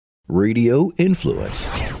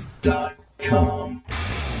radioinfluence.com.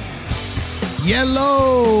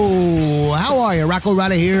 Yellow! How are you? Rocco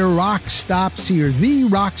Rada here. Rock Stops here. The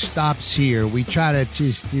Rock Stops here. We try to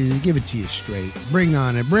just give it to you straight. Bring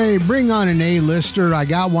on it. Bring on an A-lister. I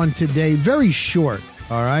got one today. Very short.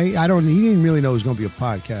 All right. He didn't really know it was going to be a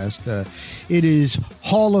podcast. It is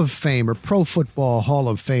Hall of Famer, Pro Football Hall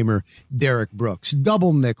of Famer, Derrick Brooks.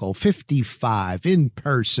 Double nickel, 55 in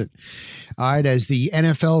person. All right. As the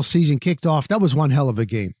NFL season kicked off, that was one hell of a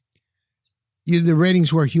game. The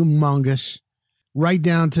ratings were humongous. Right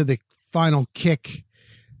down to the final kick.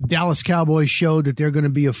 Dallas Cowboys showed that they're going to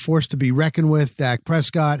be a force to be reckoned with. Dak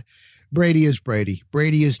Prescott. Brady is Brady.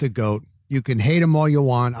 Brady is the GOAT. You can hate him all you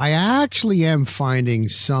want. I actually am finding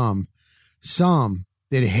some that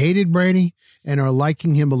hated Brady and are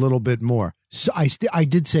liking him a little bit more. So I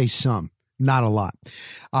did say some, not a lot.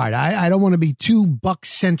 All right, I don't want to be too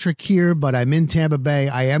Bucs-centric here, but I'm in Tampa Bay.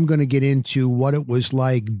 I am going to get into what it was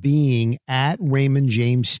like being at Raymond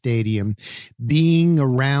James Stadium, being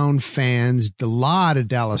around fans. A lot of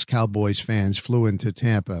Dallas Cowboys fans flew into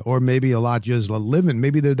Tampa, or maybe a lot just living.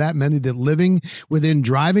 Maybe there are that many that living within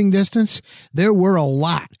driving distance. There were a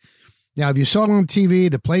lot. Now, if you saw it on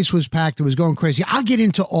TV, the place was packed. It was going crazy. I'll get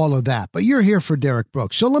into all of that, but you're here for Derrick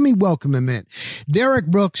Brooks. So let me welcome him in. Derrick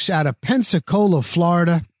Brooks out of Pensacola,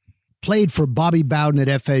 Florida, played for Bobby Bowden at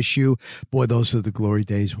FSU. Boy, those are the glory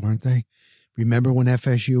days, weren't they? Remember when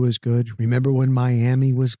FSU was good? Remember when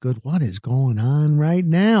Miami was good? What is going on right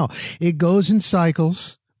now? It goes in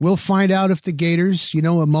cycles. We'll find out if the Gators,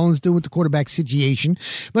 what Mullen's doing with the quarterback situation.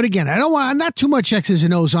 But again, I'm not too much X's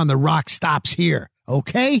and O's on the Rock Stops here.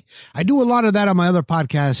 Okay? I do a lot of that on my other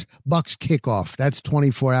podcast, Bucs Kickoff. That's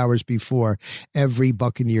 24 hours before every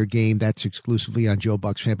Buccaneer game. That's exclusively on Joe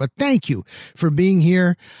Bucs Fan. But thank you for being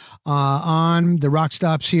here on the Rock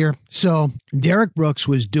Stops here. So Derrick Brooks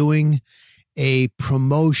was doing a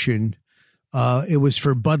promotion. It was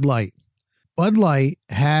for Bud Light. Bud Light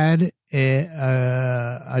had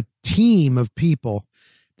a team of people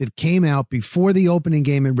that came out before the opening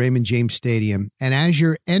game at Raymond James Stadium. And as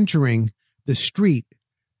you're entering the street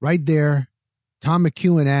right there, Tom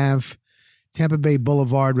McEwen Ave, Tampa Bay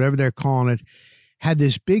Boulevard, whatever they're calling it, had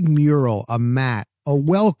this big mural, a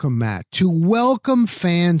welcome mat to welcome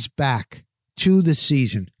fans back to the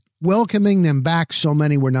season. Welcoming them back. So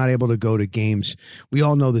many were not able to go to games. We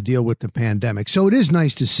all know the deal with the pandemic. So it is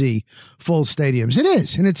nice to see full stadiums. It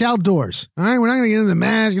is, and it's outdoors. All right, we're not going to get into the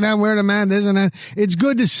mask. You're not wearing a mask, this and that. It's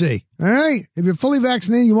good to see. All right, if you're fully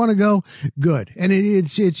vaccinated, you want to go, good. And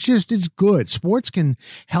it's good. Sports can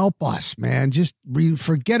help us, man. Just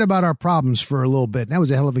forget about our problems for a little bit. That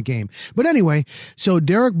was a hell of a game. But anyway, so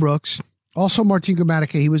Derrick Brooks. Also, Martin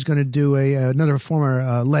Gramatica, he was going to do another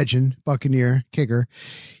former legend, Buccaneer kicker.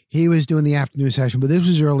 He was doing the afternoon session, but this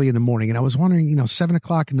was early in the morning. And I was wondering, 7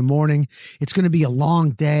 o'clock in the morning, it's going to be a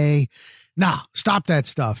long day. Nah, stop that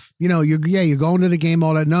stuff. You're going to the game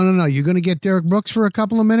all that. No. You're going to get Derrick Brooks for a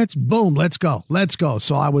couple of minutes. Boom. Let's go.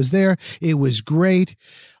 So I was there. It was great.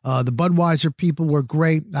 The Budweiser people were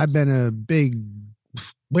great. I've been a big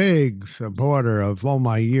supporter of all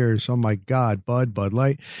my years. Oh my God, Bud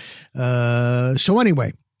Light. So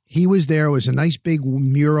anyway, he was there. It was a nice big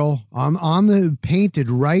mural on the painted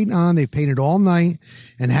right on. They painted all night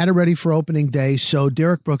and had it ready for opening day. So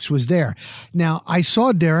Derrick Brooks was there. Now I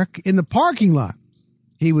saw Derrick in the parking lot.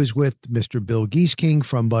 He was with Mr. Bill Giesking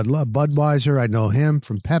from Budweiser. I know him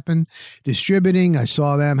from Pepin Distributing. I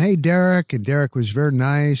saw them. Hey, Derrick. And Derrick was very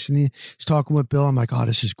nice. And he was talking with Bill. I'm like, oh,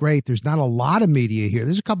 this is great. There's not a lot of media here.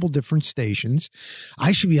 There's a couple different stations.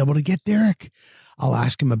 I should be able to get Derrick. I'll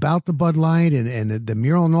ask him about the Bud Light and the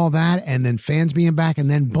mural and all that, and then fans being back,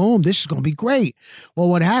 and then boom, this is going to be great. Well,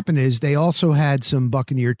 what happened is they also had some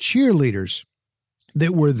Buccaneer cheerleaders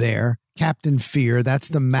that were there. Captain Fear, that's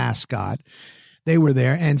the mascot. They were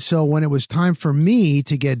there. And so when it was time for me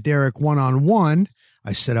to get Derrick one-on-one,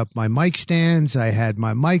 I set up my mic stands. I had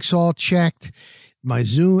my mics all checked, my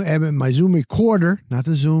Zoom recorder, not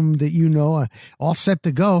the Zoom that all set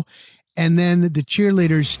to go. And then the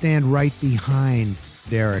cheerleaders stand right behind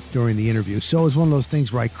Derrick during the interview. So it was one of those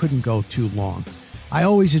things where I couldn't go too long. I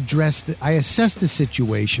always I assess the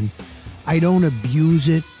situation. I don't abuse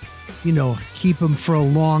it, keep them for a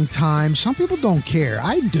long time. Some people don't care.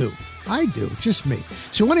 I do. Just me.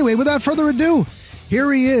 So anyway, without further ado,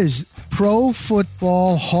 here he is, Pro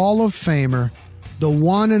Football Hall of Famer, the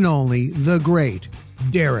one and only, the great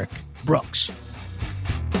Derrick Brooks.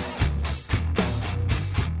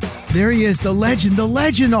 There he is, the legend,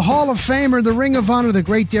 the Hall of Famer, the Ring of Honor, the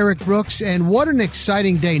great Derrick Brooks. And what an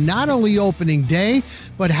exciting day. Not only opening day,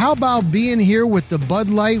 but how about being here with the Bud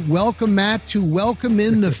Light welcome mat to welcome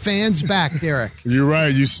in the fans back, Derrick? You're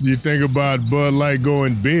right. You think about Bud Light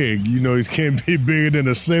going big. You know, it can't be bigger than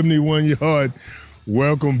a 71-yard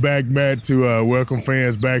welcome back mat to welcome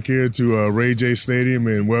fans back here to Ray J Stadium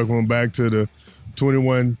and welcome them back to the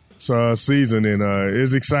 21 season. And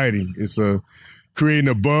it's exciting. It's creating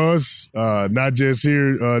a buzz, not just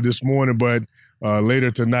here this morning, but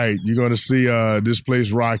later tonight. You're going to see this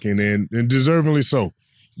place rocking, and deservingly so.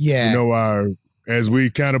 Yeah. You know, as we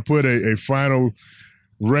kind of put a final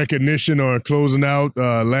recognition on closing out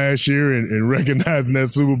last year and recognizing that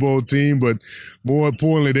Super Bowl team, but more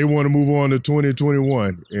importantly, they want to move on to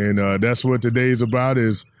 2021. And that's what today's about,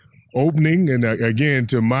 is opening. And again,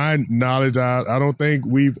 to my knowledge, I don't think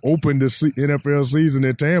we've opened the NFL season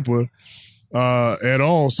in Tampa at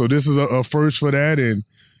all. So this is a first for that. And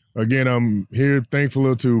again, I'm here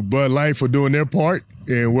thankful to Bud Light for doing their part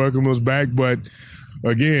and welcome us back. But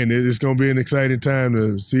again, it's going to be an exciting time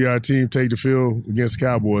to see our team take the field against the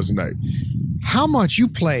Cowboys tonight. How much you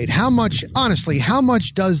played? How much, honestly, how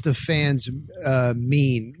much does the fans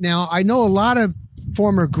mean? Now, I know a lot of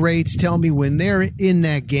former greats tell me when they're in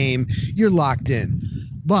that game, you're locked in.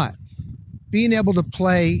 But being able to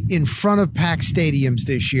play in front of packed stadiums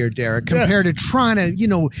this year, Derrick, compared to trying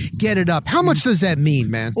to, get it up. How much does that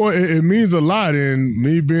mean, man? Well, it means a lot. And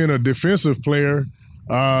me being a defensive player,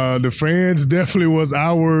 the fans definitely was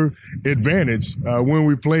our advantage when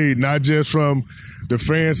we played, not just from the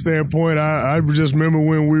fan standpoint. I just remember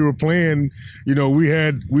when we were playing, we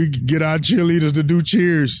get our cheerleaders to do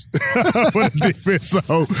cheers for the defense.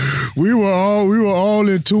 So we were all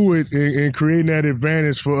into it and creating that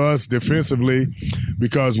advantage for us defensively,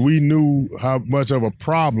 because we knew how much of a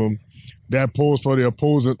problem that posed for the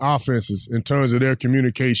opposing offenses in terms of their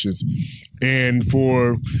communications. And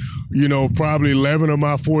for, probably 11 of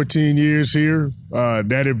my 14 years here,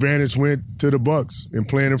 that advantage went to the Bucs in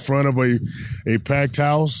playing in front of a packed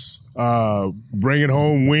house, bringing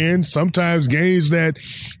home wins, sometimes games that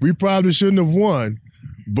we probably shouldn't have won.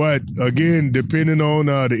 But again, depending on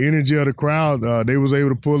the energy of the crowd, they was able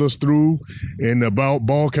to pull us through, and the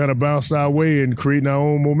ball kind of bounced our way and creating our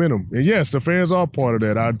own momentum. And yes, the fans are part of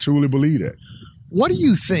that. I truly believe that. What do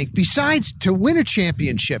you think, besides to win a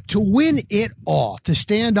championship, to win it all, to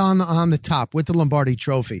stand on the top with the Lombardi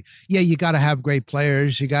Trophy? Yeah, you got to have great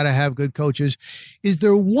players. You got to have good coaches. Is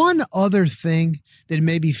there one other thing that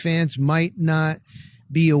maybe fans might not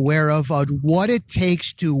be aware of what it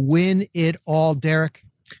takes to win it all, Derrick?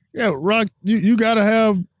 Yeah, Rock, you got to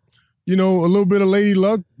have, a little bit of lady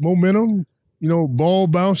luck, momentum, ball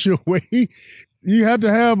bounce your way. You have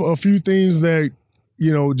to have a few things that,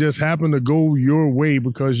 just happen to go your way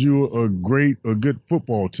because you're a good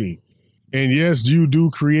football team. And yes, you do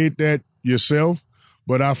create that yourself,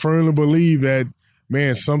 but I firmly believe that,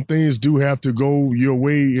 man, some things do have to go your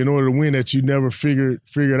way in order to win that you never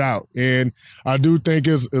figured out. And I do think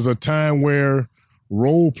it's a time where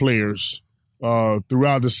role players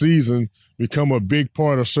throughout the season become a big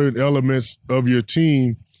part of certain elements of your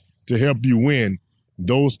team to help you win.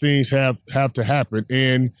 Those things have to happen.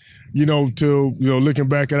 And, looking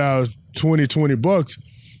back at our 2020 Bucs,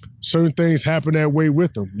 certain things happen that way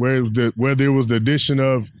with them, whether it was the addition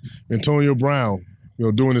of Antonio Brown,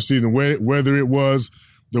 during the season, whether it was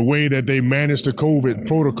the way that they managed the COVID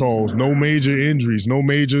protocols, no major injuries, no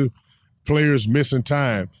major players missing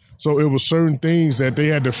time. So it was certain things that they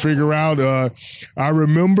had to figure out. I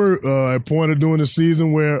remember a point during the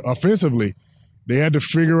season where offensively, they had to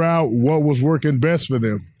figure out what was working best for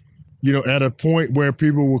them. At a point where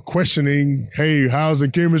people were questioning, hey, how's the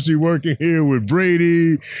chemistry working here with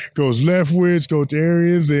Brady, Coach Leftwich, Coach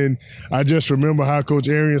Arians? And I just remember how Coach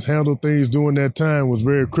Arians handled things during that time was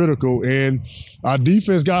very critical. And our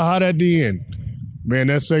defense got hot at the end. Man,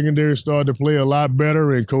 that secondary started to play a lot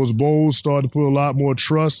better, and Coach Bowles started to put a lot more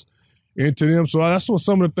trust into them. So that's what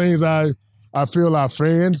some of the things I feel our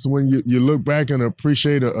fans, when you look back and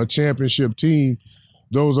appreciate a championship team,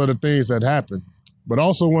 those are the things that happen. But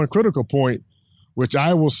also one critical point, which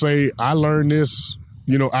I will say I learned this,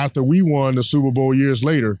 after we won the Super Bowl years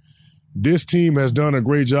later, this team has done a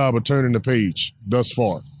great job of turning the page thus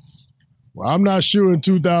far. Well, I'm not sure in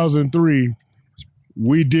 2003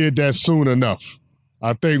 we did that soon enough.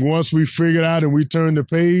 I think once we figured out and we turned the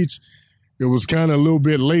page, it was kind of a little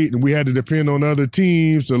bit late, and we had to depend on other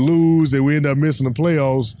teams to lose, and we ended up missing the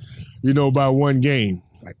playoffs, by one game.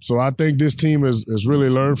 So I think this team has really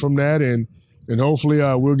learned from that, and hopefully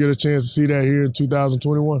we'll get a chance to see that here in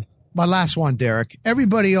 2021. My last one, Derrick.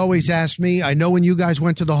 Everybody always asks me, I know when you guys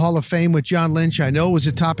went to the Hall of Fame with John Lynch, I know it was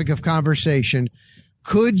a topic of conversation.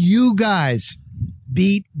 Could you guys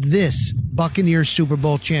beat this Buccaneers Super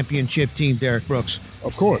Bowl championship team, Derrick Brooks?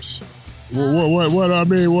 Of course.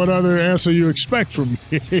 What other answer you expect from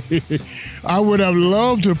me? I would have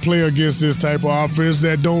loved to play against this type of offense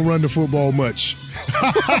that don't run the football much.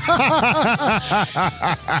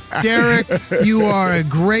 Derrick, you are a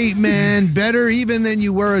great man, better even than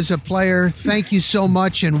you were as a player. Thank you so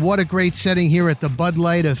much, and what a great setting here at the Bud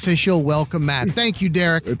Light official welcome mat. Thank you,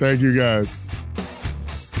 Derrick. Thank you, guys.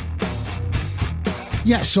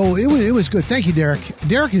 Yeah, so it was good. Thank you, Derrick.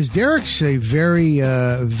 Derrick's a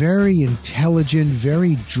very intelligent,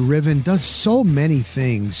 very driven, does so many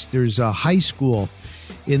things. There's a high school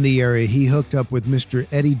in the area. He hooked up with Mr.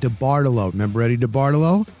 Eddie DeBartolo. Remember Eddie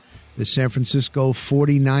DeBartolo? The San Francisco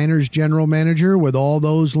 49ers general manager with all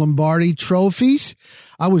those Lombardi trophies.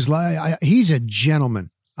 He's a gentleman.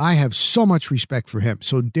 I have so much respect for him.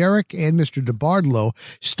 So Derrick and Mr. DeBartolo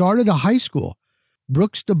started a high school.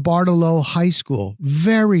 Brooks DeBartolo High School,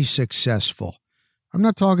 very successful. I'm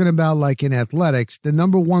not talking about like in athletics. The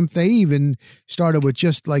number one, they even started with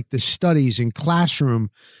just like the studies and classroom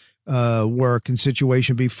work and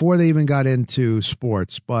situation before they even got into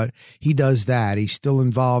sports. But he does that. He's still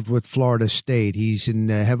involved with Florida State. He's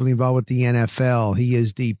heavily involved with the NFL. He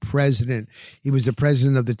is the president. He was the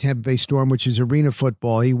president of the Tampa Bay Storm, which is arena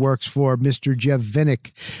football. He works for Mr. Jeff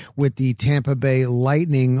Vinnick with the Tampa Bay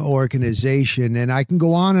Lightning organization. And I can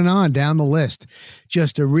go on and on down the list.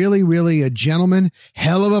 Just a really, really a gentleman,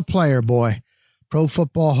 hell of a player, boy. Pro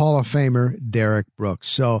Football Hall of Famer, Derrick Brooks.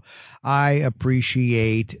 So I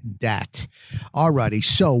appreciate that. All righty.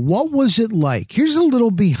 So what was it like? Here's a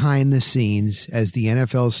little behind the scenes as the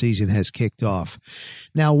NFL season has kicked off.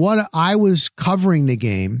 Now, what I was covering the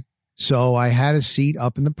game, so I had a seat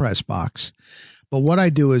up in the press box. But what I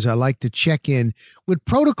do is I like to check in. With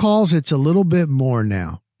protocols, it's a little bit more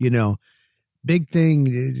now, Big thing,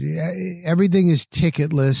 everything is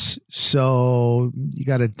ticketless, so you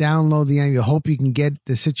got to download the app. You hope you can get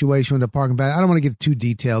the situation with the parking bag. I don't want to get too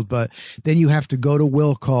detailed, but then you have to go to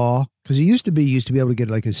will call, because you used to be able to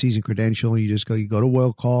get like a season credential. You go to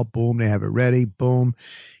will call, boom, they have it ready, boom.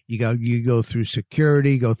 You go through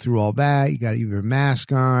security, go through all that. You got your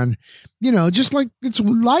mask on, just like it's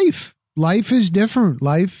life. Life is different.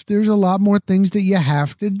 There's a lot more things that you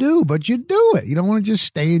have to do, but you do it. You don't want to just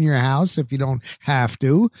stay in your house if you don't have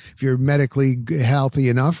to, if you're medically healthy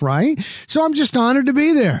enough, right? So I'm just honored to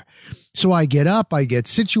be there. So I get up, I get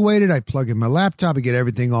situated, I plug in my laptop, I get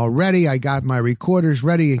everything all ready. I got my recorders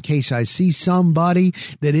ready in case I see somebody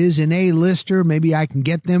that is an A-lister. Maybe I can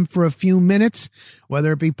get them for a few minutes,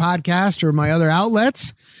 whether it be podcast or my other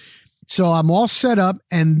outlets. So I'm all set up,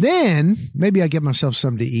 and then maybe I get myself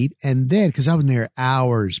something to eat, and then, because I was there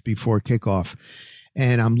hours before kickoff,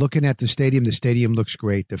 and I'm looking at the stadium. The stadium looks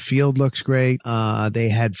great. The field looks great. They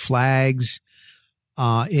had flags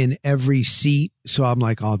in every seat. So I'm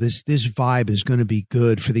like, oh, this vibe is going to be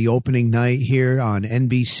good for the opening night here on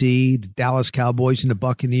NBC, the Dallas Cowboys and the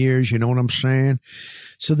Buccaneers. You know what I'm saying?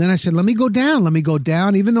 So then I said, let me go down.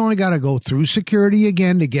 Even though I got to go through security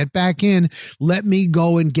again to get back in, let me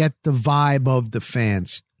go and get the vibe of the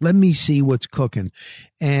fans. Let me see what's cooking.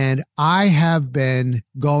 And I have been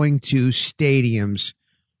going to stadiums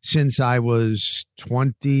since I was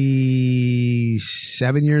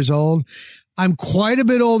 27 years old. I'm quite a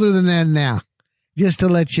bit older than that now, just to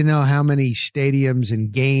let you know how many stadiums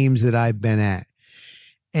and games that I've been at.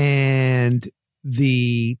 And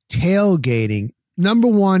the tailgating, number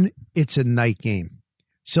one, it's a night game.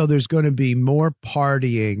 So there's going to be more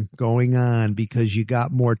partying going on because you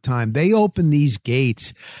got more time. They open these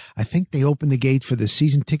gates. I think they opened the gates for the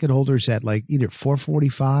season ticket holders at like either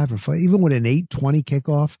 4:45 or 5, even with an 8:20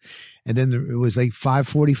 kickoff. And then it was like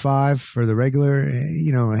 5:45 for the regular,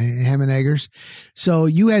 ham and eggers. So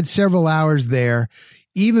you had several hours there.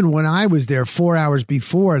 Even when I was there 4 hours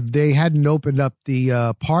before, they hadn't opened up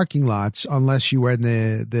the parking lots unless you were in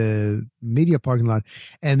the media parking lot.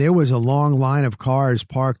 And there was a long line of cars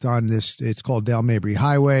parked on this. It's called Del Mabry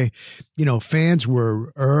Highway. Fans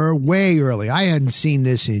were way early. I hadn't seen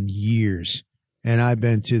this in years. And I've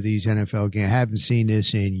been to these NFL games. I haven't seen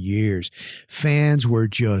this in years. Fans were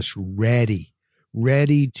just ready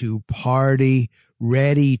to party,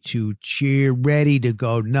 ready to cheer, ready to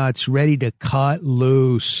go nuts, ready to cut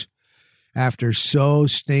loose after so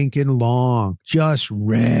stinking long, just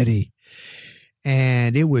ready.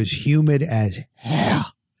 And it was humid as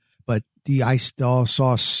hell, but I still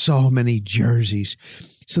saw so many jerseys.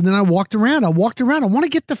 So then I walked around. I want to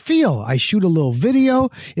get the feel. I shoot a little video.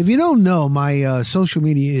 If you don't know, my social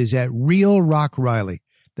media is at Real Rock Riley.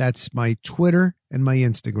 That's my Twitter and my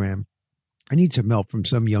Instagram. I need some help from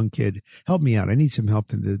some young kid. Help me out. I need some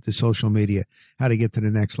help in the social media, how to get to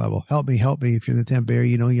the next level. Help me. If you're in the Tampa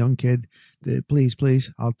area, young kid,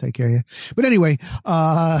 please, I'll take care of you. But anyway,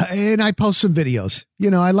 and I post some videos.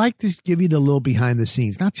 I like to give you the little behind the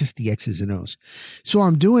scenes, not just the X's and O's. So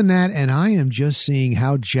I'm doing that, and I am just seeing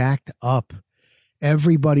how jacked up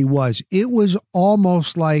everybody was. It was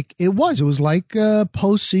almost like it was like a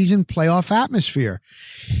postseason playoff atmosphere.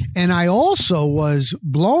 And I also was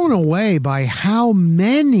blown away by how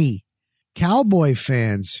many Cowboy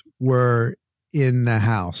fans were in the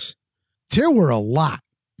house. There were a lot.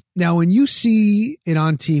 Now, when you see it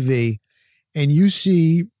on TV and you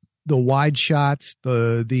see the wide shots,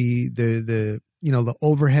 the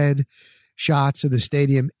overhead shots of the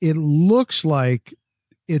stadium, it looks like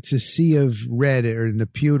it's a sea of red or in the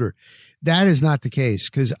pewter. That is not the case,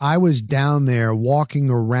 because I was down there walking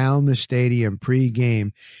around the stadium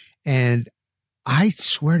pregame, and I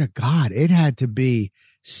swear to God, it had to be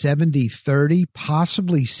 70-30,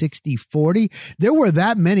 possibly 60-40. There were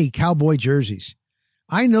that many Cowboy jerseys.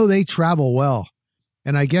 I know they travel well.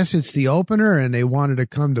 And I guess it's the opener and they wanted to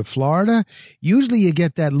come to Florida. Usually you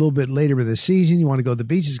get that a little bit later in the season. You want to go to the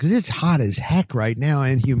beaches because it's hot as heck right now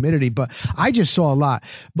and humidity. But I just saw a lot.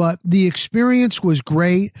 But the experience was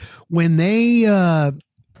great. When they,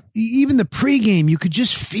 even the pregame, you could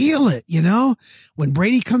just feel it, When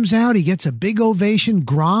Brady comes out, he gets a big ovation.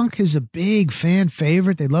 Gronk is a big fan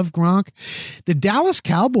favorite. They love Gronk. The Dallas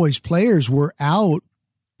Cowboys players were out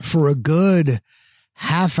for a good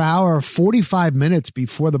half hour, 45 minutes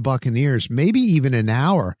before the Buccaneers, maybe even an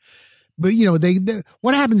hour. But, they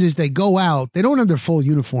what happens is they go out. They don't have their full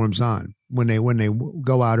uniforms on when they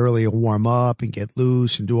go out early and warm up and get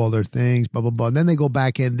loose and do all their things, blah, blah, blah. And then they go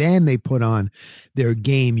back in. Then they put on their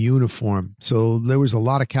game uniform. So there was a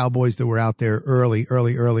lot of Cowboys that were out there early.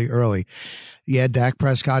 Yeah, Dak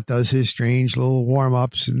Prescott does his strange little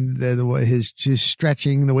warm-ups and his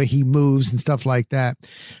stretching, the way he moves and stuff like that.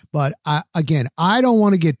 But I don't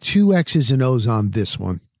want to get two X's and O's on this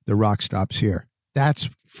one. The Rock Stops Here. That's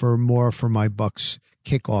for my Bucks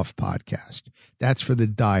Kickoff podcast. That's for the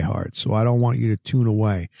diehards. So I don't want you to tune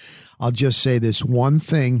away. I'll just say this one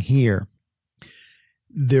thing here.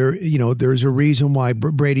 There's a reason why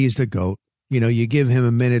Brady is the GOAT. You give him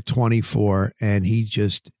a minute 24 and he's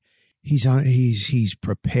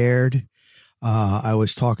prepared. I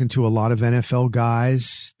was talking to a lot of NFL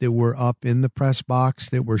guys that were up in the press box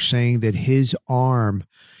that were saying that his arm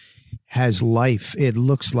has life. It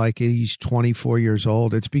looks like he's 24 years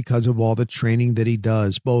old. It's because of all the training that he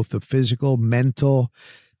does, both the physical, mental,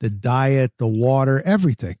 the diet, the water,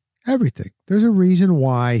 everything. There's a reason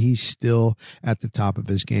why he's still at the top of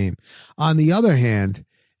his game. On the other hand,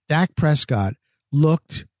 Dak Prescott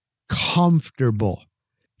looked comfortable.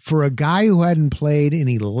 For a guy who hadn't played in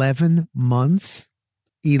 11 months,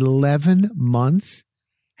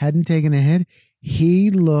 hadn't taken a hit,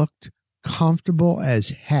 he looked comfortable as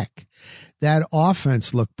heck. That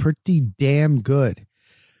offense looked pretty damn good.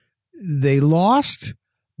 They lost,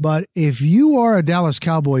 but if you are a Dallas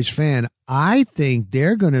Cowboys fan, I think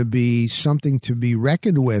they're going to be something to be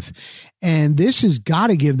reckoned with. And this has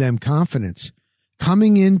got to give them confidence.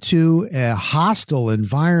 Coming into a hostile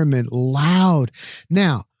environment, loud.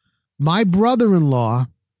 Now, my brother-in-law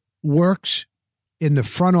works in the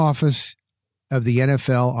front office of the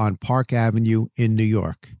NFL on Park Avenue in New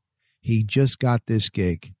York. He just got this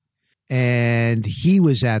gig, and he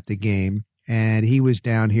was at the game, and he was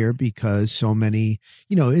down here because so many,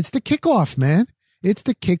 it's the kickoff, man. It's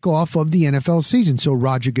the kickoff of the NFL season. So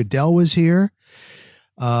Roger Goodell was here.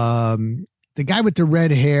 The guy with the red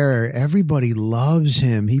hair, everybody loves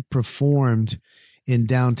him. He performed in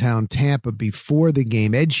downtown Tampa before the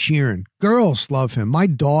game. Ed Sheeran, girls love him. My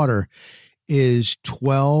daughter is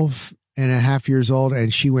 12 and a half years old,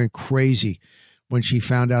 and she went crazy when she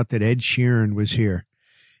found out that Ed Sheeran was here.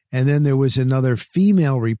 And then there was another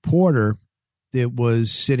female reporter that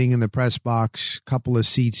was sitting in the press box, a couple of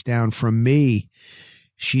seats down from me.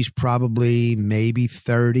 She's probably maybe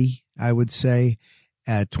 30, I would say,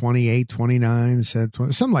 at 28, 29,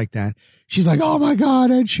 something like that. She's like, oh my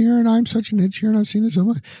God, Ed Sheeran. I'm such an Ed Sheeran. I've seen this so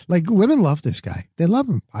much. Like, women love this guy. They love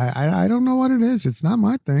him. I don't know what it is. It's not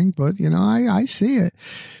my thing, but I see it.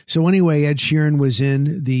 So anyway, Ed Sheeran was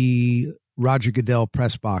in the Roger Goodell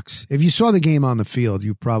press box. If you saw the game on the field,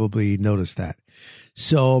 you probably noticed that.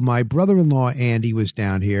 So my brother-in-law, Andy, was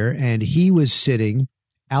down here, and he was sitting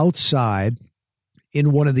outside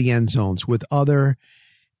in one of the end zones with other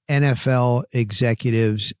NFL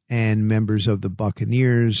executives and members of the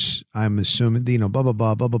Buccaneers. I'm assuming, blah, blah,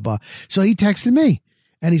 blah, blah, blah, blah. So he texted me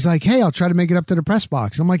and he's like, hey, I'll try to make it up to the press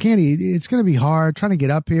box. I'm like, Andy, it's going to be hard trying to get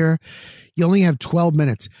up here. You only have 12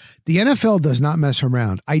 minutes. The NFL does not mess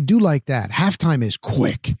around. I do like that. Halftime is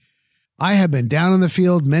quick. I have been down on the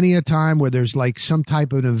field many a time where there's like some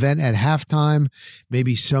type of an event at halftime,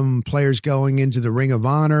 maybe some players going into the Ring of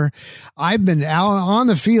Honor. I've been out on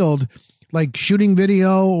the field like shooting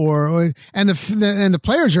video and the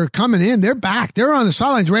players are coming in. They're back. They're on the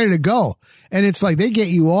sidelines ready to go. And it's like they get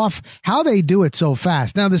you off. How they do it so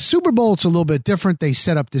fast. Now the Super Bowl, it's a little bit different. They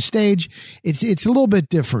set up the stage. It's a little bit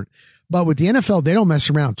different. But with the NFL, they don't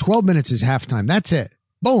mess around. 12 minutes is halftime. That's it.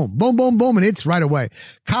 Boom, boom, boom, boom, and it's right away.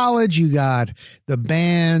 College, you got the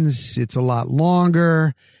bands. It's a lot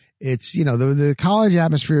longer. It's, the college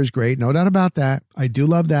atmosphere is great. No doubt about that. I do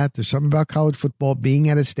love that. There's something about college football being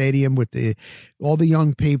at a stadium with all the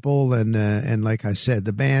young people and like I said,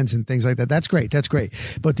 the bands and things like that. That's great. That's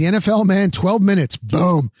great. But the NFL, man, 12 minutes,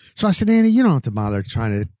 boom. So I said, Andy, you don't have to bother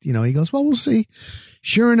trying to, he goes, well, we'll see.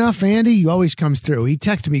 Sure enough, Andy, he always comes through. He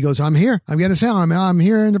texted me, he goes, I'm here. I'm going to say, I'm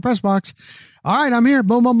here in the press box. All right, I'm here.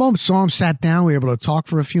 Boom, boom, boom. Saw him, sat down. We were able to talk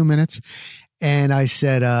for a few minutes. And I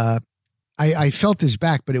said, I felt his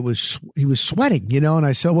back, but he was sweating, and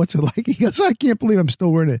I said, what's it like? He goes, I can't believe I'm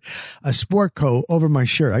still wearing a sport coat over my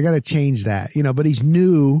shirt. I got to change that, but he's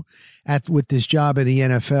new with this job at the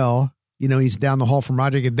NFL. He's down the hall from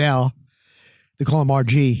Roger Goodell. They call him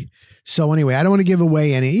RG. So anyway, I don't want to give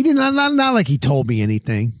away any. He did not like he told me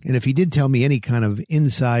anything. And if he did tell me any kind of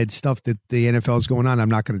inside stuff that the NFL is going on, I'm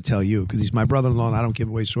not going to tell you because he's my brother-in-law and I don't give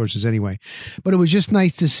away sources anyway. But it was just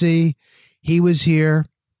nice to see. He was here.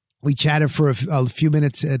 We chatted for a few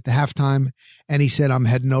minutes at the halftime, and he said, I'm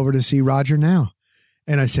heading over to see Roger now.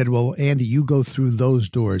 And I said, well, Andy, you go through those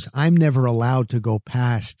doors. I'm never allowed to go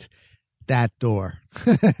past that door.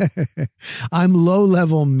 I'm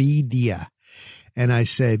low-level media. And I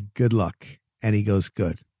said, good luck. And he goes,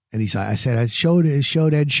 good. And I said, I showed Ed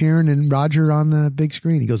Sheeran and Roger on the big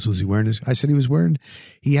screen. He goes, was he wearing I said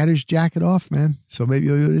he had his jacket off, man. So maybe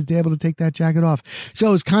he would be able to take that jacket off.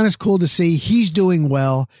 So it's kind of cool to see he's doing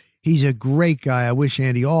well. He's a great guy. I wish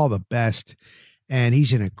Andy all the best. And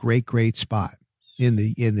he's in a great, great spot in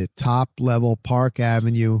the top level, Park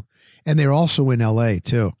Avenue. And they're also in LA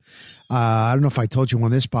too. I don't know if I told you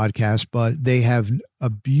on this podcast, but they have a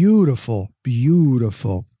beautiful,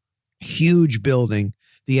 beautiful, huge building.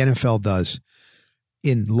 The NFL does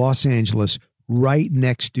in Los Angeles, right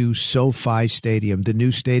next to SoFi Stadium, the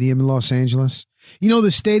new stadium in Los Angeles.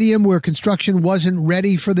 The stadium where construction wasn't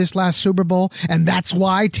ready for this last Super Bowl, and that's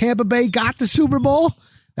why Tampa Bay got the Super Bowl.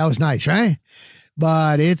 That was nice, right?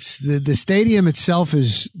 But it's the stadium itself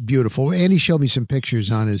is beautiful. Andy showed me some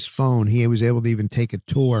pictures on his phone. He was able to even take a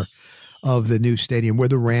tour of the new stadium where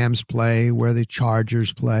the Rams play, where the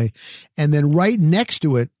Chargers play. And then right next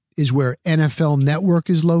to it is where NFL Network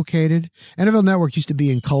is located. NFL Network used to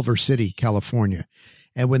be in Culver City, California.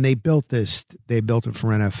 And when they built this, they built it for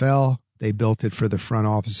NFL. They built it for the front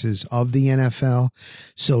offices of the NFL.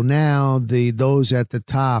 So now those at the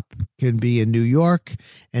top can be in New York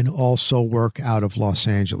and also work out of Los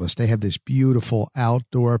Angeles. They have this beautiful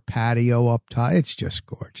outdoor patio up top. It's just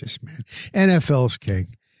gorgeous, man. NFL's king.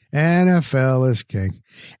 NFL is king.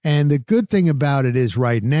 And the good thing about it is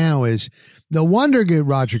right now is no wonder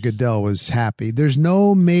Roger Goodell was happy. There's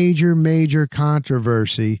no major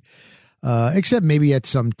controversy. Except maybe at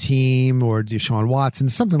some team or Deshaun Watson,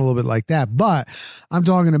 something a little bit like that. But I'm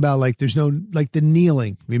talking about like there's no, like the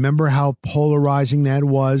kneeling. Remember how polarizing that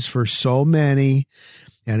was for so many?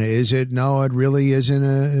 And no, it really isn't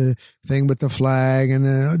a thing with the flag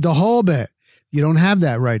and the whole bit. You don't have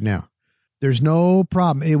that right now. There's no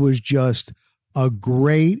problem. It was just a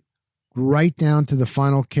great, right down to the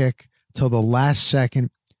final kick till the last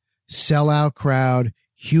second, sellout crowd,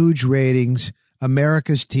 huge ratings.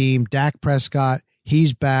 America's team, Dak Prescott,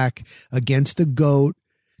 he's back against the GOAT,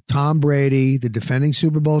 Tom Brady, the defending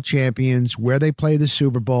Super Bowl champions, where they play the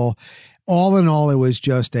Super Bowl. All in all, it was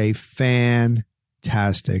just a fantastic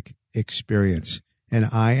experience. And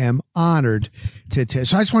I am honored so I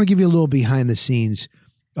just want to give you a little behind the scenes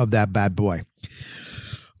of that bad boy.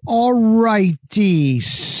 All righty.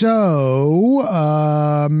 So,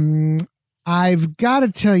 I've got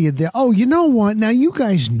to tell you that, you know what? Now, you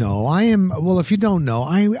guys know if you don't know,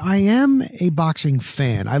 I am a boxing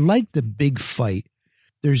fan. I like the big fight.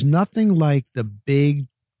 There's nothing like the big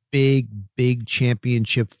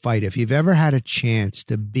championship fight. If you've ever had a chance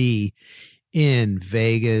to be in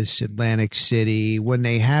Vegas, Atlantic City, when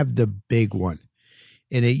they have the big one,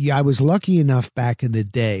 And I was lucky enough back in the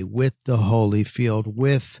day with the Holyfield,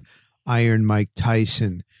 with Iron Mike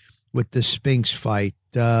Tyson, with the Spinks fight,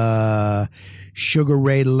 Sugar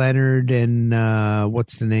Ray Leonard and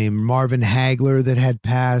what's the name, Marvin Hagler that had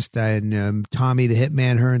passed, and Tommy the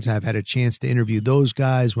Hitman Hearns. I've had a chance to interview those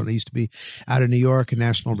guys when I used to be out of New York, a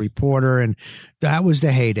national reporter, and that was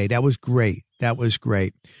the heyday. That was great. That was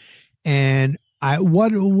great. And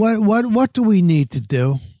what do we need to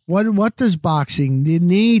do? What does boxing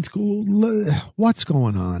need? What's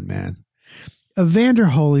going on, man? Evander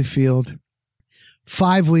Holyfield,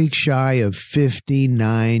 5 weeks shy of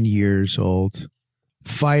 59 years old,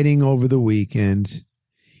 fighting over the weekend.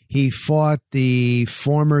 He fought the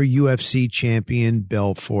former UFC champion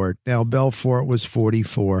Belfort. Now Belfort was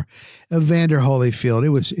 44. Evander Holyfield, it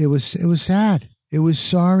was sad. It was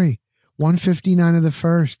sorry. 159 of the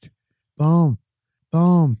first. Boom.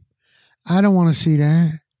 Boom. I don't want to see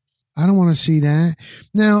that. I don't want to see that.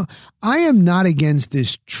 Now, I am not against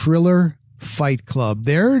this Triller Fight Club.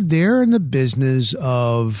 They're in the business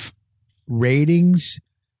of ratings,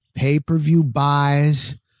 pay-per-view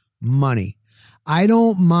buys, money. I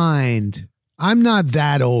don't mind. I'm not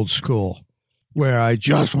that old school where I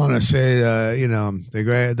just want to say,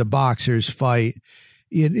 the boxers fight.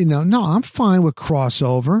 No, I'm fine with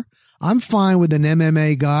crossover. I'm fine with an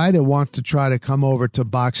MMA guy that wants to try to come over to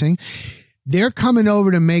boxing. They're coming over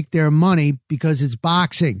to make their money because it's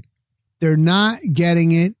boxing. They're not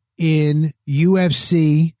getting it in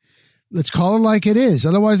UFC. Let's call it like it is.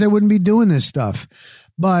 Otherwise, they wouldn't be doing this stuff.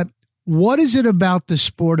 But what is it about the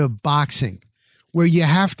sport of boxing where you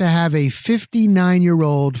have to have a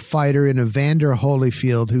 59-year-old fighter in Evander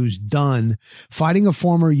Holyfield who's done fighting a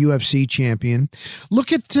former UFC champion?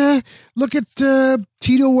 Look at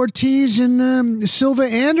Tito Ortiz and Silva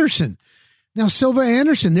Anderson. Now, Silva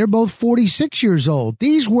Anderson, they're both 46 years old.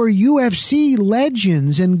 These were UFC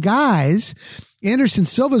legends and guys. Anderson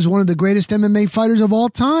Silva is one of the greatest MMA fighters of all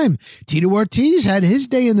time. Tito Ortiz had his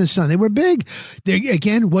day in the sun. They were big.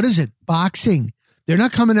 Again, what is it? Boxing. They're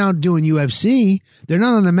not coming out doing UFC. They're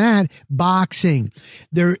not on the mat. Boxing.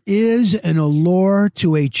 There is an allure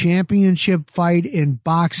to a championship fight in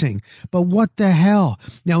boxing. But what the hell?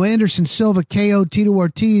 Now, Anderson Silva KO'd Tito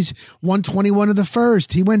Ortiz 121 of the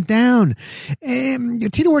first. He went down.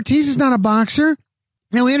 Tito Ortiz is not a boxer.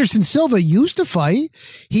 Now, Anderson Silva used to fight.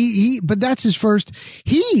 But that's his first.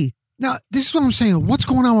 Now, this is what I'm saying. What's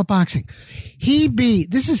going on with boxing?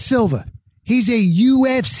 This is Silva. He's a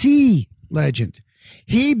UFC legend.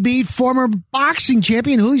 He beat former boxing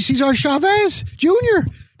champion Julio Cesar Chavez Jr.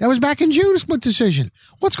 That was back in June, split decision.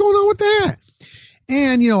 What's going on with that?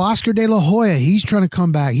 And, Oscar De La Hoya, he's trying to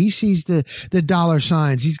come back. He sees the dollar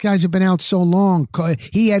signs. These guys have been out so long.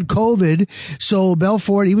 He had COVID, so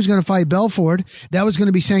Belfort, he was going to fight Belfort. That was going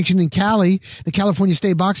to be sanctioned in Cali. The California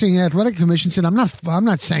State Boxing and Athletic Commission said, I'm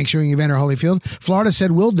not sanctioning Evander Holyfield. Florida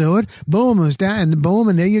said, we'll do it. Boom, it was down, and boom,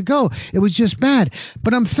 and there you go. It was just bad.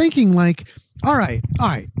 But I'm thinking all right.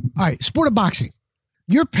 Sport of boxing.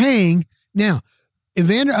 You're paying now.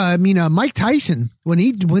 Mike Tyson, when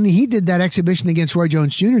he did that exhibition against Roy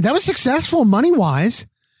Jones Jr., that was successful money wise.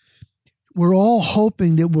 We're all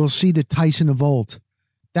hoping that we'll see the Tyson of old.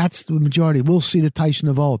 That's the majority. We'll see the Tyson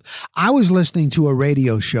of old. I was listening to a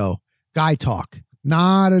radio show, Guy Talk,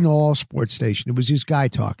 not an all sports station. It was just Guy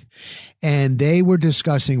Talk. And they were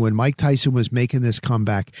discussing when Mike Tyson was making this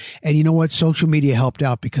comeback. And you know what? Social media helped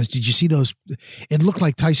out because did you see those? It looked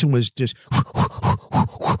like Tyson was just,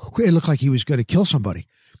 it looked like he was going to kill somebody.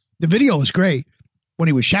 The video was great when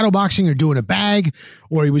he was shadowboxing or doing a bag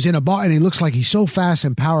or he was in a bar and he looks like he's so fast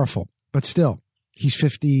and powerful, but still he's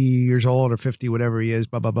 50 years old or 50, whatever he is,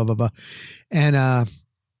 blah, blah, blah, blah, blah. And,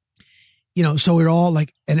 so we're all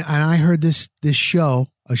like, and I heard a show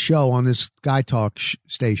on this Guy Talk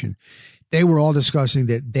station. They were all discussing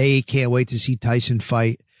that they can't wait to see Tyson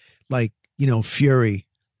fight Fury,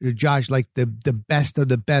 Josh, like the best of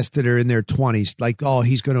the best that are in their 20s. Like,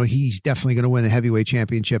 he's definitely going to win the heavyweight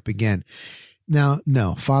championship again. Now,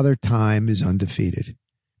 no, Father Time is undefeated.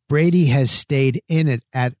 Brady has stayed in it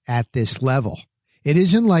at this level. It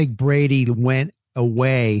isn't like Brady went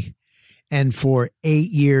away and for 8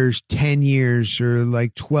 years, 10 years, or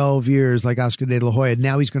like 12 years, like Oscar De La Hoya,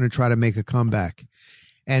 now he's going to try to make a comeback.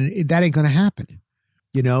 And that ain't going to happen.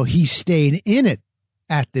 He stayed in it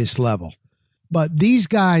at this level. But these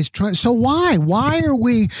guys try. So why? Why are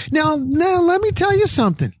we now? Let me tell you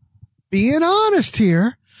something. Being honest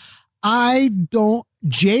here,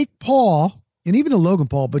 Jake Paul, and even the Logan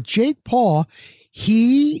Paul, but Jake Paul,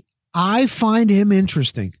 I find him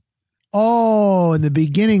interesting. Oh, in the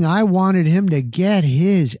beginning, I wanted him to get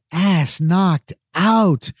his ass knocked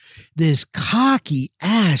out. This cocky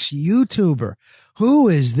ass YouTuber. Who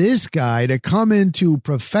is this guy to come into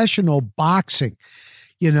professional boxing?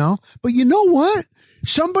 You know, but you know what?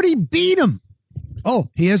 Somebody beat him. Oh,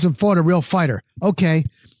 he hasn't fought a real fighter. Okay.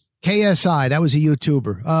 KSI, that was a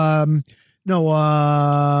YouTuber.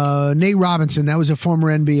 Nate Robinson, that was a former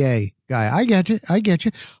NBA guy. I get you.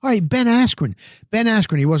 All right, Ben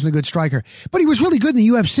Askren. He wasn't a good striker, but he was really good in the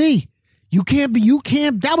UFC.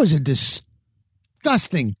 That was a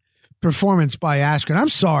disgusting performance by Askren. I'm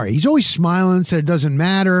sorry. He's always smiling, said it doesn't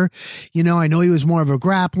matter. You know, I know he was more of a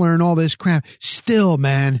grappler and all this crap. Still,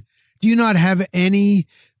 man, do you not have any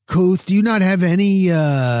couth? Do you not have any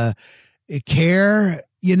care?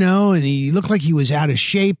 You know, and he looked like he was out of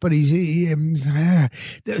shape, but so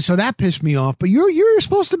that pissed me off. But you're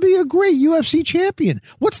supposed to be a great UFC champion.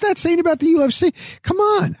 What's that saying about the UFC? Come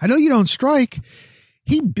on. I know you don't strike.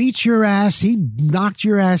 He beat your ass. He knocked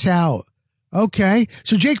your ass out. Okay.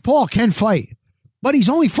 So Jake Paul can fight, but he's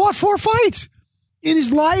only fought 4 fights in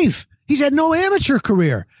his life. He's had no amateur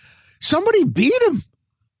career. Somebody beat him.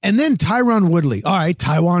 And then Tyron Woodley. All right.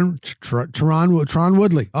 Tyron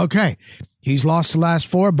Woodley. Okay. He's lost the last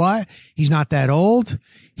 4, but he's not that old.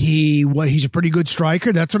 He's a pretty good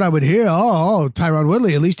striker. That's what I would hear. Oh, Tyron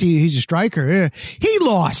Woodley, at least he's a striker. Yeah. He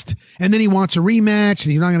lost. And then he wants a rematch,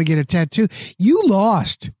 and he's not going to get a tattoo. You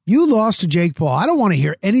lost. You lost to Jake Paul. I don't want to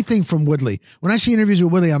hear anything from Woodley. When I see interviews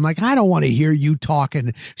with Woodley, I'm like, I don't want to hear you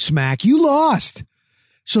talking smack. You lost.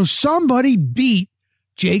 So somebody beat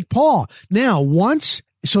Jake Paul. Now,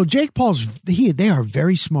 Jake Paul's, they are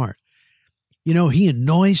very smart. You know, he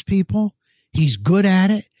annoys people. He's good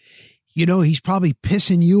at it. You know, he's probably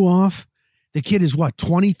pissing you off. The kid is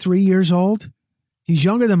 23 years old? He's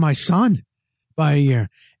younger than my son by a year.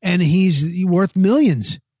 And he's worth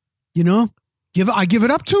millions. You know, I give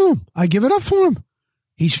it up to him. I give it up for him.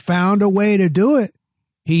 He's found a way to do it.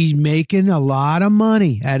 He's making a lot of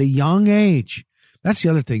money at a young age. That's the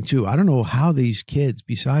other thing, too. I don't know how these kids,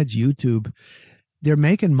 besides YouTube, they're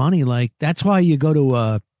making money. Like, that's why you go to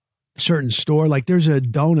a certain store, like there's a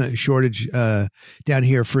donut shortage down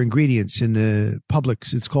here for ingredients in the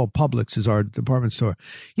Publix. It's called Publix, is our department store.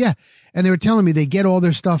 Yeah. And they were telling me they get all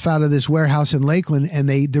their stuff out of this warehouse in Lakeland, and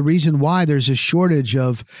the reason why there's a shortage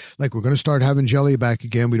of, like, we're going to start having jelly back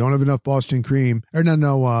again. We don't have enough Boston cream or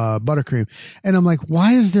buttercream. And I'm like,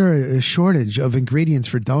 why is there a shortage of ingredients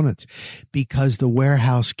for donuts? Because the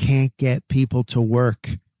warehouse can't get people to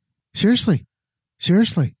work. Seriously.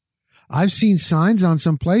 I've seen signs on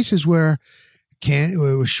some places where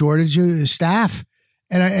shortage of staff.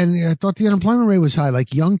 And I thought the unemployment rate was high,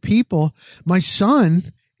 like young people. My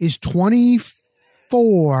son is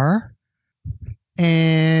 24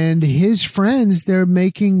 and his friends, they're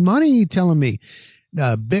making money, telling me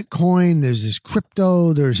Bitcoin, there's this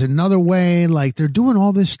crypto, there's another way, like they're doing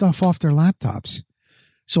all this stuff off their laptops.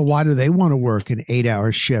 So why do they want to work an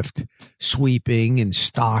 8-hour shift sweeping and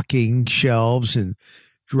stocking shelves and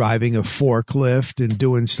driving a forklift and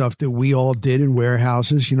doing stuff that we all did in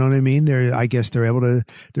warehouses? You know what I mean? I guess they're able to,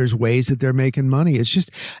 there's ways that they're making money. It's just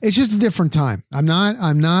a different time. I'm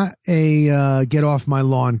not a get off my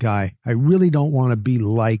lawn guy. I really don't want to be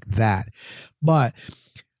like that. But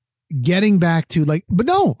getting back to but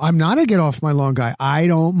no, I'm not a get off my lawn guy. I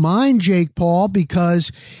don't mind Jake Paul because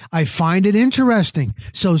I find it interesting.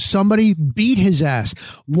 So somebody beat his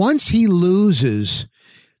ass. Once he loses,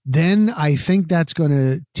 then I think that's going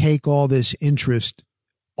to take all this interest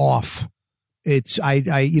off. It's,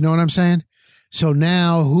 you know what I'm saying? So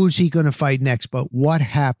now who's he going to fight next? But what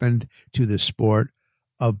happened to the sport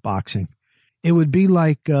of boxing? It would be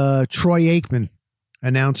like Troy Aikman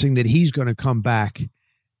announcing that he's going to come back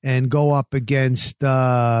and go up against,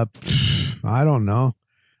 I don't know,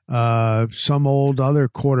 some old other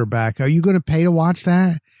quarterback. Are you going to pay to watch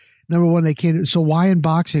that? Number one, they can't. So why in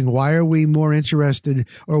boxing? Why are we more interested?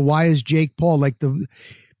 Or why is Jake Paul like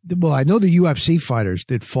well, I know the UFC fighters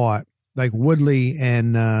that fought, like Woodley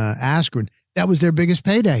and Askren. That was their biggest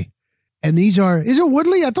payday. And is it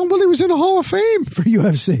Woodley? I thought Woodley was in the Hall of Fame for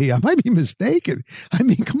UFC. I might be mistaken. I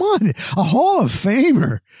mean, come on, a Hall of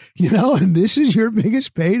Famer, and this is your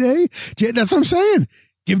biggest payday? That's what I'm saying.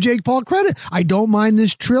 Give Jake Paul credit. I don't mind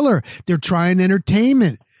this Triller. They're trying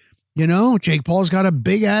entertainment. Jake Paul's got a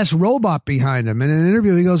big ass robot behind him. In an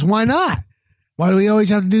interview, he goes, why not? Why do we always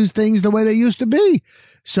have to do things the way they used to be?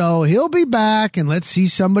 So he'll be back and let's see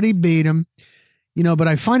somebody beat him. But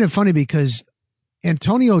I find it funny because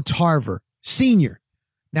Antonio Tarver, Sr.,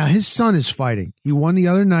 now his son is fighting. He won the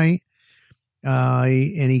other night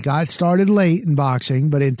and he got started late in boxing,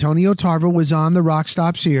 but Antonio Tarver was on the Rock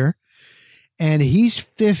Stops Here. And he's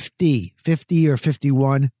 50 or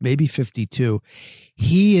 51, maybe 52.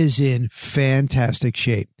 He is in fantastic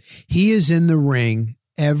shape. He is in the ring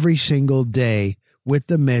every single day with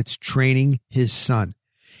the mitts training his son.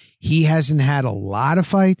 He hasn't had a lot of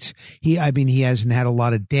fights. He hasn't had a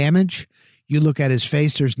lot of damage. You look at his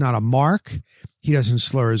face, there's not a mark. He doesn't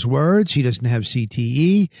slur his words. He doesn't have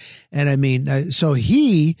CTE. And I mean,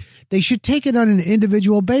 they should take it on an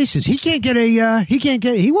individual basis. He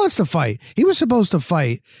wants to fight. He was supposed to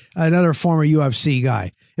fight another former UFC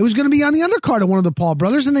guy. It was going to be on the undercard of one of the Paul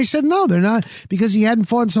brothers. And they said, no, they're not, because he hadn't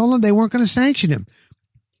fought in so long. They weren't going to sanction him.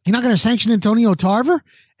 You're not going to sanction Antonio Tarver,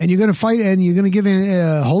 and you're going to fight, and you're going to give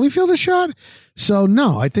Holyfield a shot. So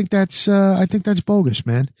no, I think that's bogus,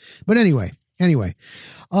 man. But anyway,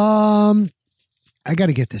 I got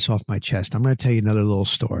to get this off my chest. I'm going to tell you another little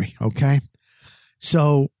story. Okay.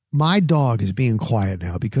 So my dog is being quiet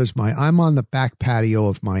now because I'm on the back patio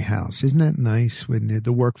of my house. Isn't that nice when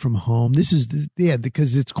the work from home?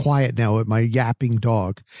 Because it's quiet now with my yapping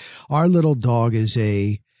dog. Our little dog is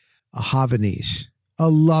a Havanese. A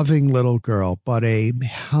loving little girl, but a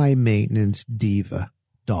high-maintenance diva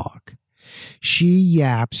dog. She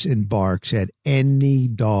yaps and barks at any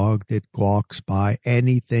dog that walks by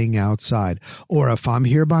anything outside. Or if I'm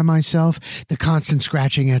here by myself, the constant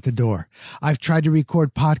scratching at the door. I've tried to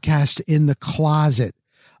record podcasts in the closet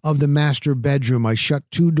of the master bedroom. I shut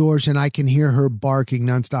 2 doors and I can hear her barking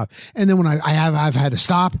nonstop. And then when I've had to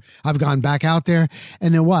stop, I've gone back out there.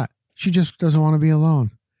 And then what? She just doesn't want to be alone.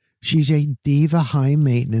 She's a diva, high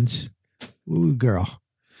maintenance girl.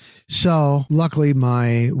 So luckily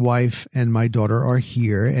my wife and my daughter are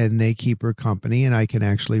here and they keep her company, and I can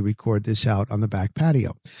actually record this out on the back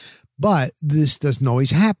patio. But this doesn't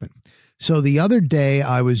always happen. So the other day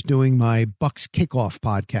I was doing my Bucks Kickoff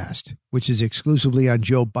podcast, which is exclusively on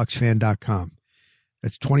JoeBucksFan.com.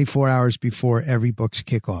 That's 24 hours before every Bucks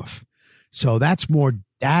kickoff. So that's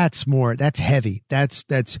heavy. That's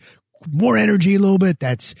more energy a little bit.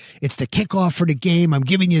 It's the kickoff for the game. I'm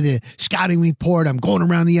giving you the scouting report. I'm going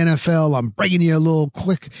around the NFL. I'm bringing you a little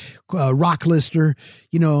quick rock lister,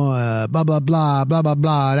 blah, blah, blah, blah, blah,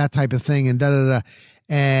 blah, that type of thing. And da-da-da.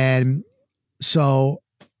 And so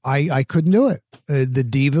I couldn't do it. The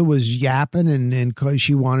diva was yapping and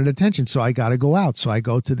she wanted attention. So I got to go out. So I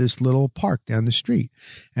go to this little park down the street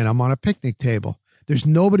and I'm on a picnic table. There's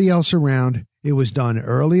nobody else around. It was done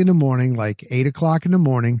early in the morning, like 8 o'clock in the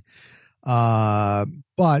morning. And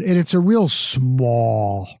it's a real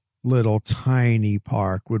small, little tiny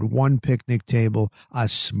park with one picnic table, a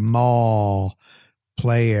small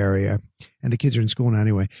play area. And the kids are in school now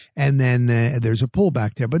anyway. And then there's a pool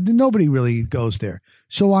back there, but nobody really goes there.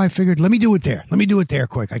 So I figured, let me do it there. Let me do it there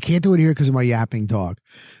quick. I can't do it here because of my yapping dog.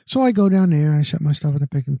 So I go down there. I set my stuff on the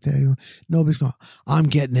picnic table. Nobody's going. I'm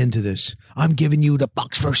getting into this. I'm giving you the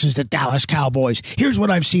Bucks versus the Dallas Cowboys. Here's what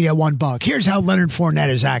I've seen at $1. Here's how Leonard Fournette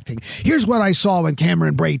is acting. Here's what I saw when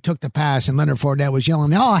Cameron Brate took the pass and Leonard Fournette was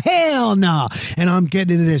yelling, "Oh, hell no." And I'm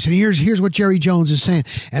getting into this. And here's what Jerry Jones is saying.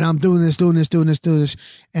 And I'm doing this.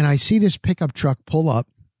 And I see this pickup truck pull up,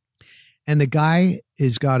 and the guy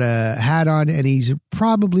has got a hat on, and he's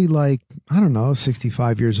probably like, I don't know,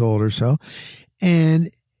 65 years old or so. And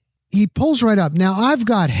he pulls right up. Now I've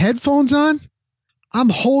got headphones on. I'm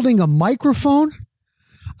holding a microphone.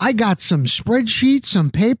 I got some spreadsheets, some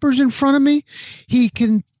papers in front of me.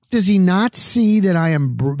 Does he not see that I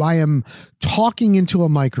am talking into a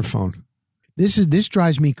microphone? This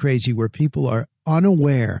drives me crazy, where people are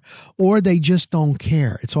unaware or they just don't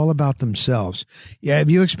care. It's all about themselves. Yeah. Have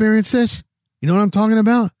you experienced this? You know what I'm talking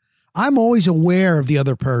about? I'm always aware of the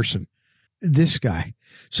other person. This guy.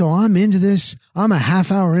 So I'm into this. I'm a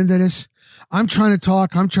half hour into this. I'm trying to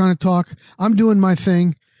talk. I'm doing my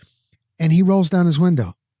thing. And he rolls down his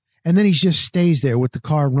window, and then he just stays there with the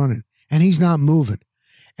car running, and he's not moving.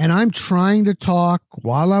 And I'm trying to talk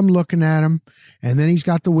while I'm looking at him. And then he's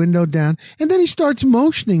got the window down. And then he starts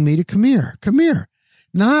motioning me to come here.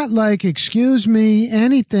 Not like, excuse me,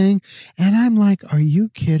 anything. And I'm like, are you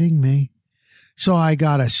kidding me? So I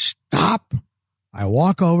got to stop. I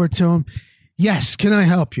walk over to him. Yes, can I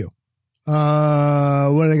help you?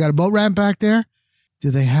 What, they got a boat ramp back there? Do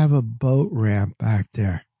they have a boat ramp back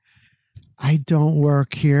there? I don't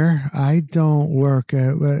work here. I don't work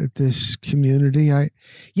at this community.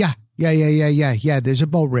 Yeah. There's a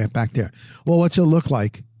boat ramp back there. Well, what's it look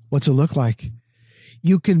like?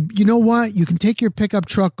 You know what? You can take your pickup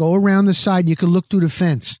truck, go around the side, and you can look through the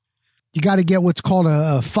fence. You got to get what's called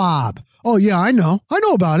a fob. Oh, yeah, I know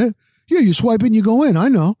about it. Yeah, you swipe and you go in. I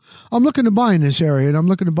know. I'm looking to buy in this area, and I'm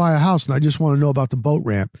looking to buy a house, and I just want to know about the boat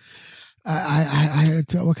ramp.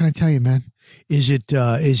 What can I tell you, man? Is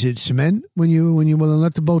it cement when you will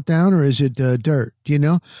let the boat down, or is it dirt? Do you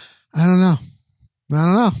know? I don't know.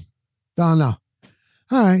 Don't know.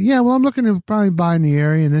 All right. Yeah. Well, I'm looking to probably buy in the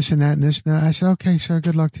area and this and that and this and that. I said, okay, sir.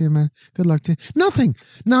 Good luck to you, man. Good luck to you. Nothing.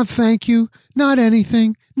 Not thank you. Not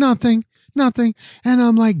anything. Nothing. And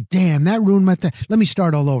I'm like, damn, that ruined my thing. Let me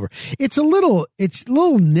start all over. It's a little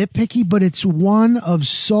nitpicky, but it's one of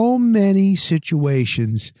so many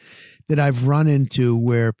situations that I've run into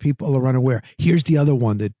where people are unaware. Here's the other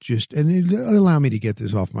one that allow me to get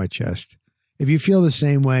this off my chest. If you feel the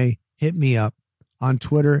same way, hit me up on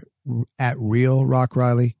Twitter at Real Rock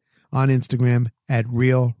Riley, on Instagram at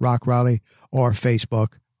Real Rock Riley, or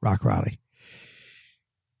Facebook Rock Riley.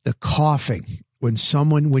 The coughing.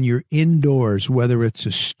 When you're indoors, whether it's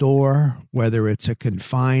a store, whether it's a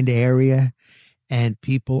confined area, and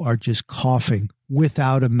people are just coughing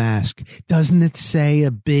without a mask. Doesn't it say a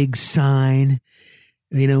big sign?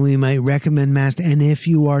 We might recommend mask. And if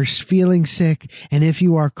you are feeling sick and if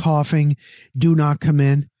you are coughing, do not come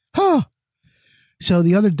in. Huh. So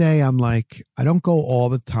the other day I'm like, I don't go all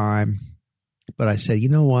the time, but I said, you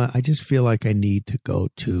know what? I just feel like I need to go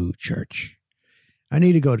to church. I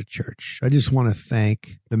need to go to church. I just want to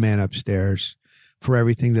thank the man upstairs for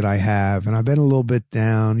everything that I have. And I've been a little bit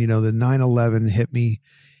down. The 9/11 hit me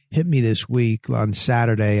this week on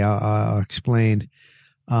Saturday. I explained.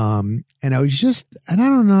 And I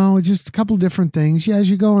don't know, it's just a couple different things. Yeah, as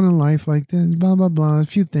you go on in life, like this, blah, blah, blah, a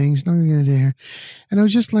few things, not going to here. And I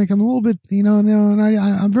was just like, I'm a little bit, and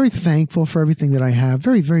I'm very thankful for everything that I have.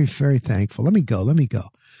 Very, very, very thankful. Let me go.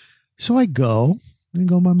 So I go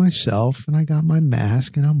by myself, and I got my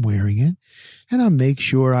mask and I'm wearing it, and I make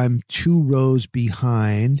sure I'm 2 rows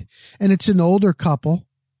behind, and it's an older couple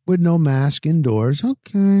with no mask indoors.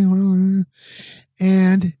 Okay. Well,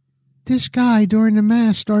 and this guy during the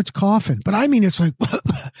mass starts coughing, but I mean, it's like,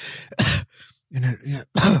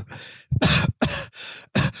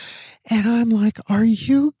 and I'm like, are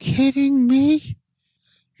you kidding me?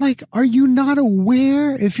 Like, are you not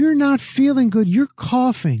aware? If you're not feeling good, you're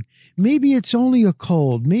coughing. Maybe it's only a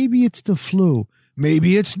cold. Maybe it's the flu.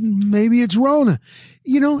 Maybe it's Rona,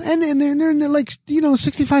 and they're like,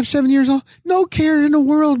 65, 70 years old. No care in the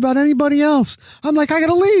world about anybody else. I'm like, I got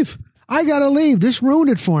to leave. This ruined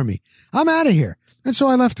it for me. I'm out of here. And so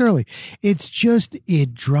I left early.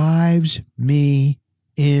 It drives me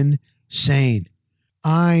insane.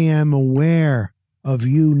 I am aware of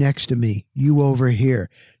you next to me, you over here.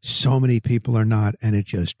 So many people are not, and it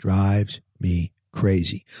just drives me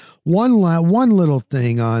crazy. One little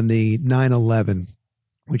thing on the 9/11,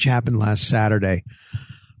 which happened last Saturday.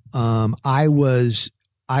 I was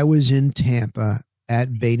in Tampa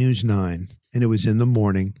at Bay News 9, and it was in the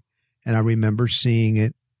morning, and I remember seeing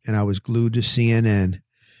it, and I was glued to CNN.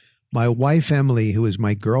 My wife, Emily, who was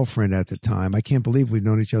my girlfriend at the time, I can't believe we've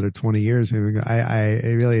known each other 20 years.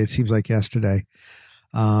 It seems like yesterday.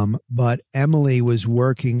 But Emily was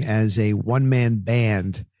working as a one-man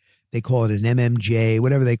band. They call it an MMJ,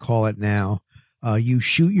 whatever they call it now. You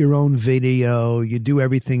shoot your own video, you do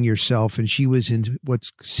everything yourself. And she was in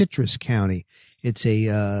what's Citrus County. It's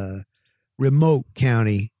a remote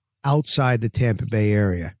county outside the Tampa Bay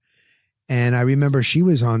area. And I remember she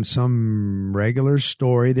was on some regular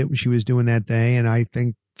story that she was doing that day. And I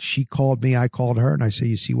think she called me, I called her, and I said,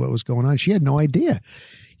 you see what was going on? She had no idea,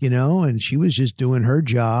 and she was just doing her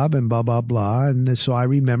job and blah, blah, blah. And so I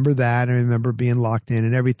remember that. I remember being locked in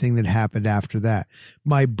and everything that happened after that.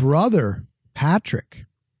 My brother, Patrick,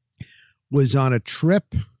 was on a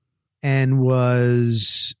trip and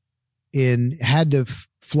had to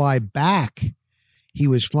fly back. He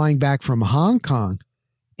was flying back from Hong Kong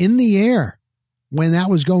in the air when that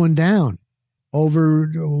was going down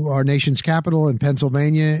over our nation's capital in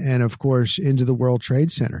Pennsylvania, and of course into the World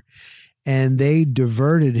Trade Center. And they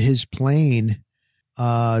diverted his plane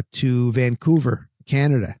to Vancouver,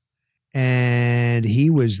 Canada. And he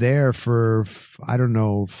was there for,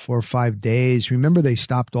 4 or 5 days. Remember, they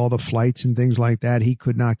stopped all the flights and things like that. He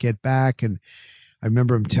could not get back. And I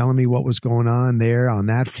remember him telling me what was going on there on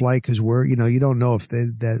that flight, because you don't know if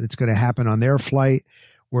that it's going to happen on their flight.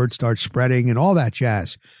 Word starts spreading and all that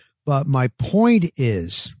jazz. But my point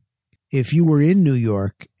is, if you were in New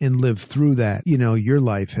York and lived through that, your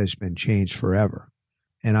life has been changed forever.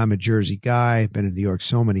 And I'm a Jersey guy, been in New York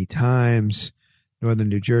so many times, northern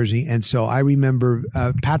New Jersey. And so I remember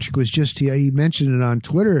Patrick was he mentioned it on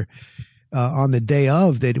Twitter on the day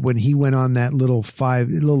of that, when he went on that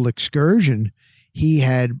little excursion. He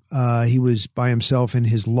was by himself in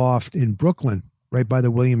his loft in Brooklyn, right by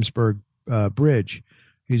the Williamsburg Bridge.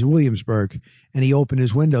 He was in Williamsburg, and he opened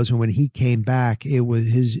his windows. And when he came back, it was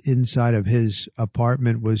his inside of his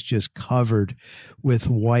apartment was just covered with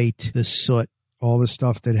white, the soot, all the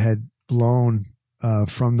stuff that had blown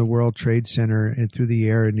from the World Trade Center and through the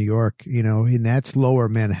air in New York, and that's lower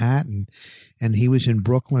Manhattan. And he was in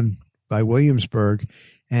Brooklyn by Williamsburg.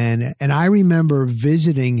 And I remember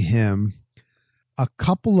visiting him a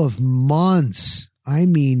couple of months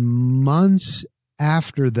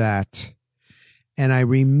after that. And I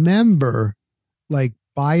remember, like,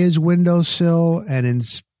 by his windowsill and in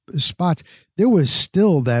spots, there was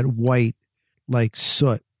still that white, like,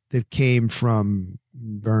 soot that came from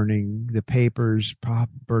burning the papers,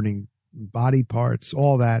 burning body parts,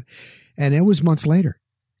 all that. And it was months later.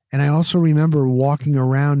 And I also remember walking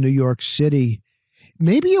around New York City.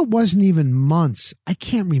 Maybe it wasn't even months. I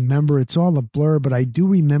can't remember. It's all a blur, but I do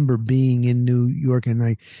remember being in New York and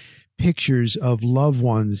like pictures of loved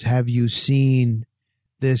ones. Have you seen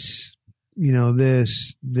this,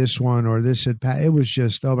 this one or this? It was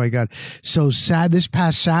just, oh my God. So sad. This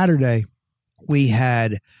past Saturday, we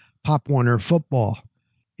had Pop Warner football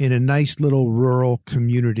in a nice little rural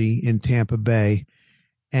community in Tampa Bay.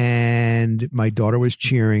 And my daughter was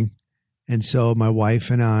cheering. And so my wife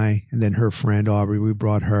and I, and then her friend Aubrey, we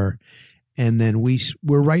brought her. And then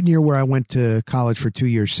we're right near where I went to college for 2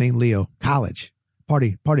 years, St. Leo College.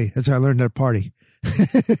 Party. That's how I learned how to party.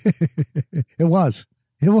 It was.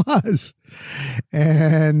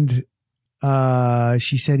 And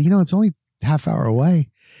she said, it's only half hour away.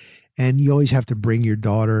 And you always have to bring your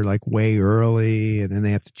daughter like way early, and then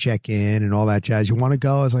they have to check in and all that jazz. You want to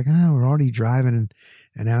go? I was like, we're already driving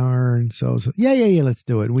an hour. And so yeah, let's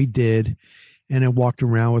do it. And we did. And I walked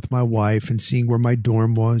around with my wife and seeing where my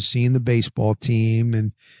dorm was, seeing the baseball team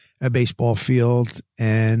and a baseball field.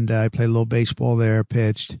 And I played a little baseball there,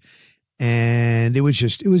 pitched. And it was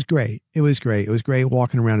great. It was great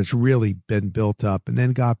walking around. It's really been built up. And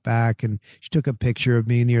then got back and she took a picture of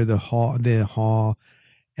me near the hall.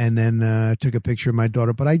 And then took a picture of my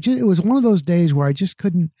daughter. But it was one of those days where I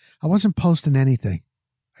wasn't posting anything.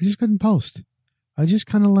 I just couldn't post. I just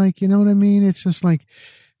kind of like, you know what I mean? It's just like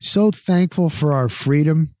so thankful for our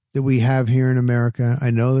freedom that we have here in America. I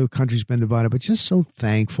know the country's been divided, but just so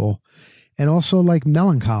thankful and also like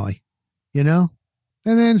melancholy, And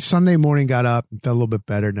then Sunday morning got up and felt a little bit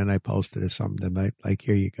better. And then I posted something like,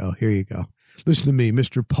 here you go. Listen to me,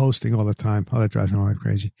 Mr. Posting all the time. Oh, that drives my wife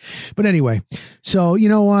crazy. But anyway, so you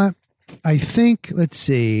know what? I think, let's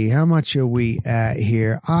see, how much are we at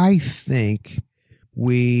here? I think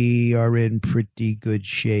we are in pretty good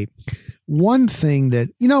shape. One thing that,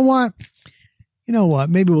 you know what?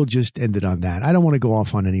 Maybe we'll just end it on that. I don't want to go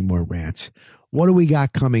off on any more rants. What do we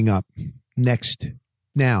got coming up next?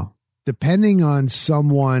 Now, depending on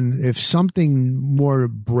if something more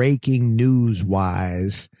breaking news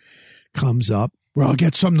wise comes up, where I'll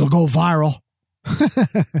get something to go viral.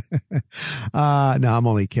 No, I'm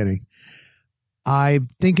only kidding. I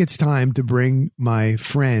think it's time to bring my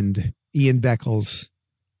friend Ian Beckles'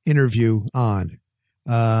 interview on.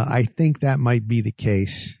 I think that might be the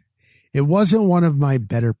case. It wasn't one of my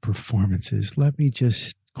better performances. Let me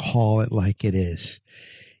just call it like it is.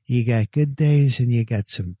 You got good days and you got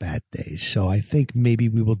some bad days. So I think maybe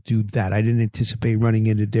we will do that. I didn't anticipate running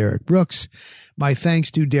into Derrick Brooks. My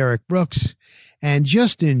thanks to Derrick Brooks. And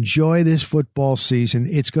just enjoy this football season.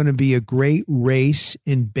 It's going to be a great race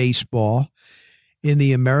in baseball. In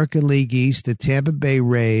the American League East, the Tampa Bay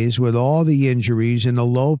Rays, with all the injuries and the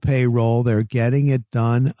low payroll, they're getting it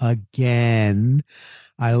done again.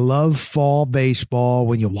 I love fall baseball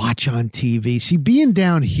when you watch on TV. See, being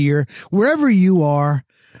down here, wherever you are,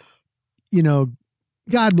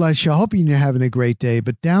 God bless you. I hope you're having a great day.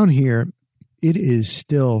 But down here, it is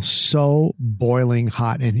still so boiling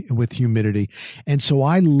hot and with humidity. And so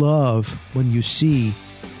I love when you see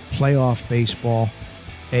playoff baseball,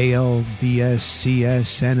 ALDS,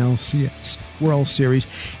 CS, NLCS, World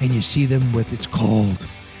Series, and you see them it's cold.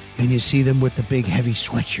 And you see them with the big heavy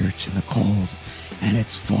sweatshirts in the cold. And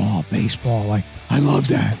it's fall baseball. Like, I love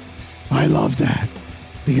that.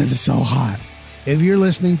 Because it's so hot. If you're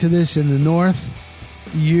listening to this in the north,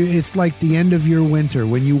 it's like the end of your winter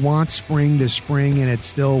when you want spring to spring and it's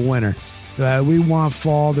still winter. We want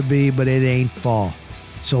fall to be, but it ain't fall.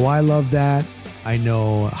 So I love that. I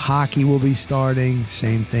know hockey will be starting.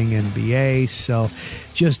 Same thing, NBA. So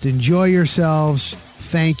just enjoy yourselves.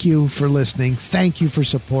 Thank you for listening. Thank you for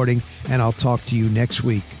supporting. And I'll talk to you next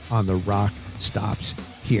week on The Rock Stops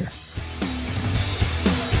Here.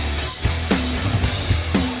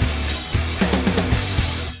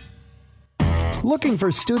 Looking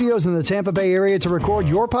for studios in the Tampa Bay area to record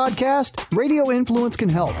your podcast? Radio Influence can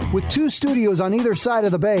help. With 2 studios on either side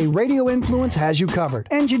of the bay, Radio Influence has you covered.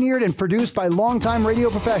 Engineered and produced by longtime radio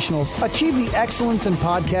professionals, achieve the excellence in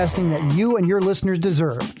podcasting that you and your listeners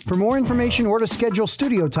deserve. For more information or to schedule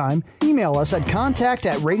studio time, email us at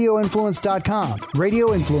contact@radioinfluence.com.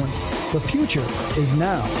 Radio Influence. The future is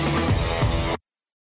now.